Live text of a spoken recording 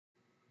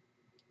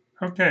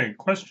Okay,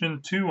 question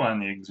 2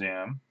 on the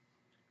exam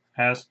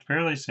asked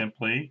fairly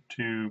simply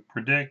to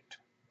predict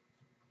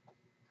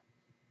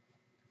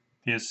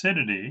the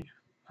acidity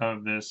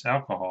of this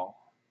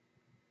alcohol.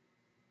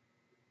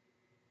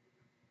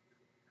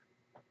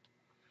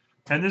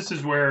 And this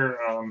is where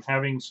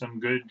having some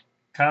good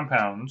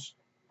compounds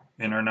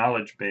in our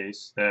knowledge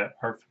base that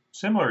are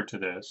similar to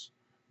this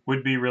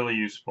would be really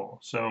useful.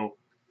 So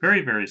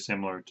very, very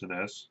similar to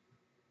this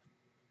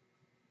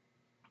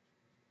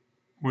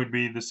would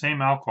be the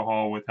same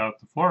alcohol without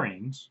the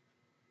fluorines,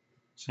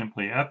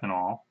 simply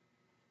ethanol.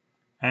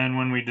 And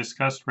when we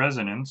discussed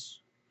resonance,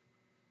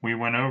 we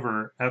went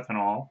over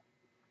ethanol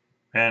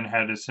and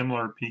had a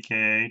similar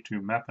pKa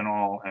to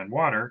methanol and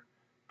water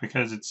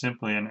because it's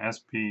simply an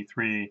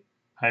sp3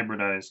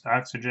 hybridized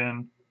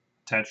oxygen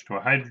attached to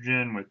a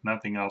hydrogen with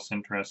nothing else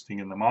interesting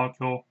in the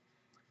molecule.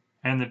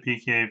 And the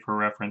pKa for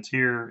reference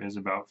here is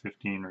about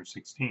 15 or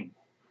 16.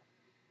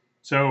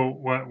 So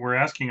what we're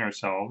asking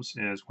ourselves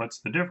is what's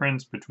the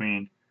difference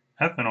between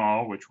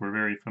ethanol, which we're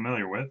very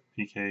familiar with,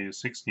 pKa is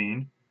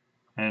 16,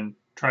 and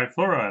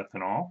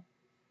trifluoroethanol.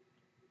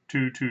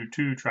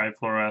 2,2,2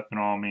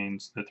 trifluoroethanol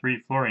means the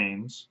 3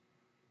 fluorines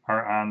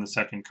are on the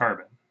second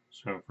carbon.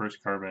 So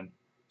first carbon,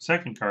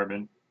 second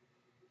carbon.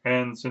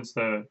 And since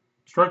the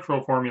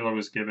structural formula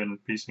was given,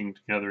 piecing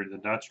together the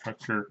dot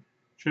structure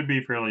should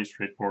be fairly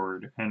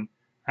straightforward. And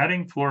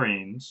adding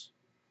fluorines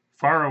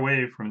far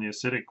away from the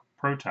acidic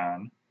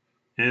proton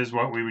is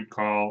what we would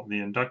call the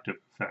inductive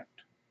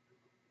effect.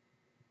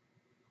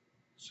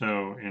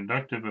 So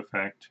inductive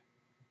effect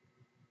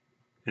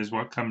is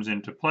what comes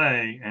into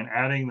play, and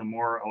adding the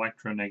more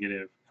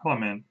electronegative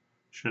element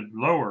should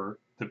lower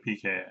the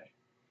pKa.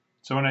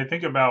 So when I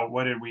think about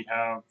what did we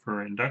have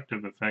for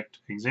inductive effect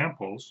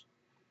examples,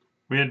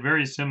 we had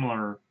very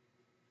similar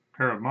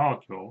pair of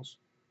molecules.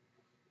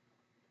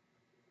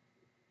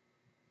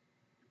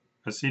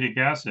 Acetic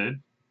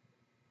acid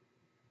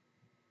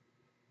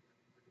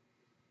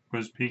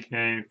was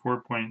pKa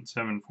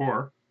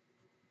 4.74,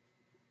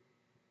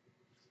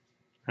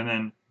 and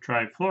then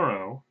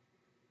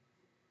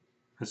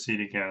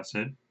trifluoroacetic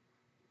acid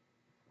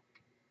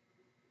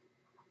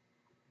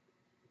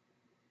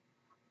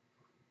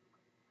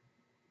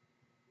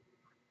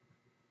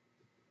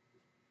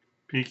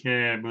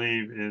pKa, I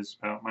believe, is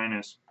about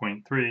minus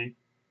 0.3.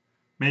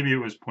 Maybe it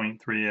was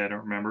 0.3, I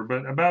don't remember,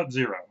 but about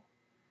 0.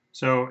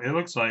 So it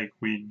looks like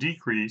we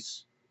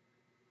decrease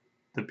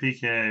the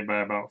pKa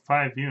by about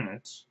 5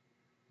 units,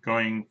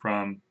 going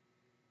from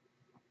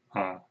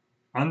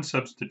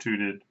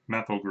unsubstituted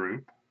methyl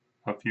group,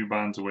 a few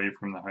bonds away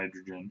from the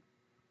hydrogen,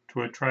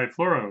 to a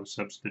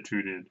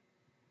trifluorosubstituted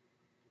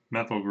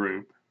methyl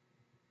group,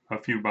 a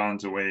few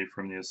bonds away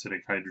from the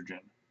acidic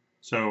hydrogen.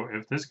 So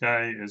if this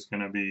guy is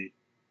going to be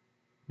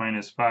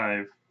minus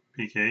 5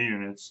 pKa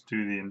units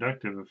to the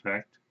inductive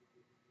effect,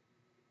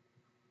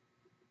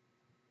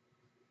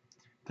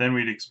 then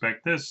we'd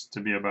expect this to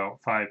be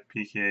about 5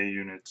 pKa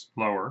units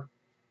lower.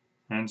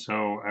 And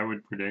so I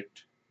would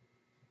predict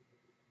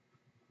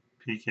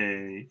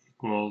pKa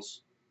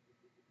equals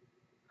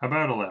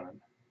about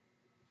 11.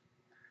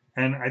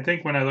 And I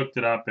think when I looked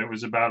it up, it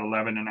was about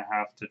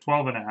 11.5 to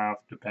 12.5,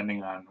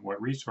 depending on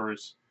what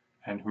resource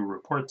and who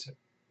reports it.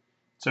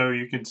 So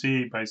you can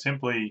see by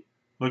simply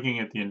looking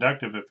at the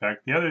inductive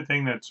effect, the other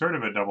thing that's sort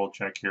of a double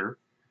check here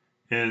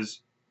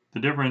is the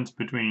difference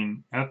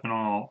between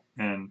ethanol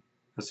and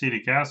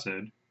acetic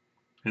acid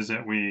is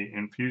that we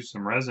infuse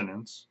some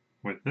resonance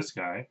with this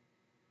guy.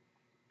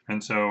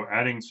 And so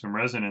adding some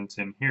resonance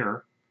in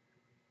here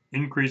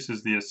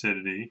increases the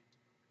acidity.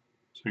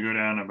 So we go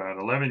down about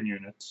 11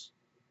 units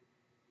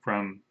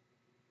from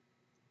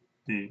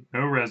the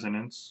no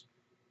resonance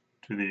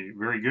to the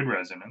very good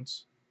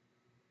resonance.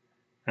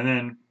 And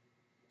then,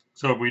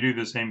 so if we do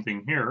the same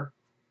thing here,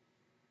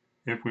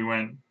 if we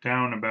went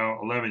down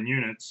about 11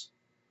 units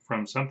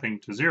from something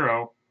to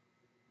 0,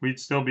 we'd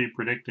still be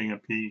predicting a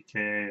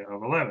pKa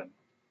of 11.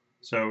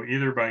 So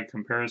either by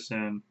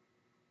comparison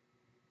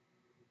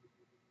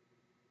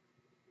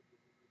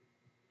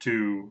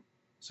to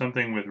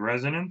something with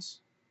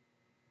resonance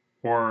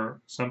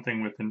or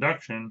something with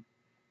induction,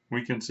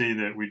 we can see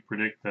that we'd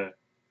predict the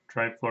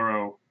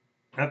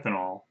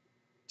trifluoroethanol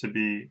to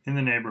be in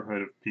the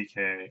neighborhood of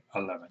pKa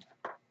 11.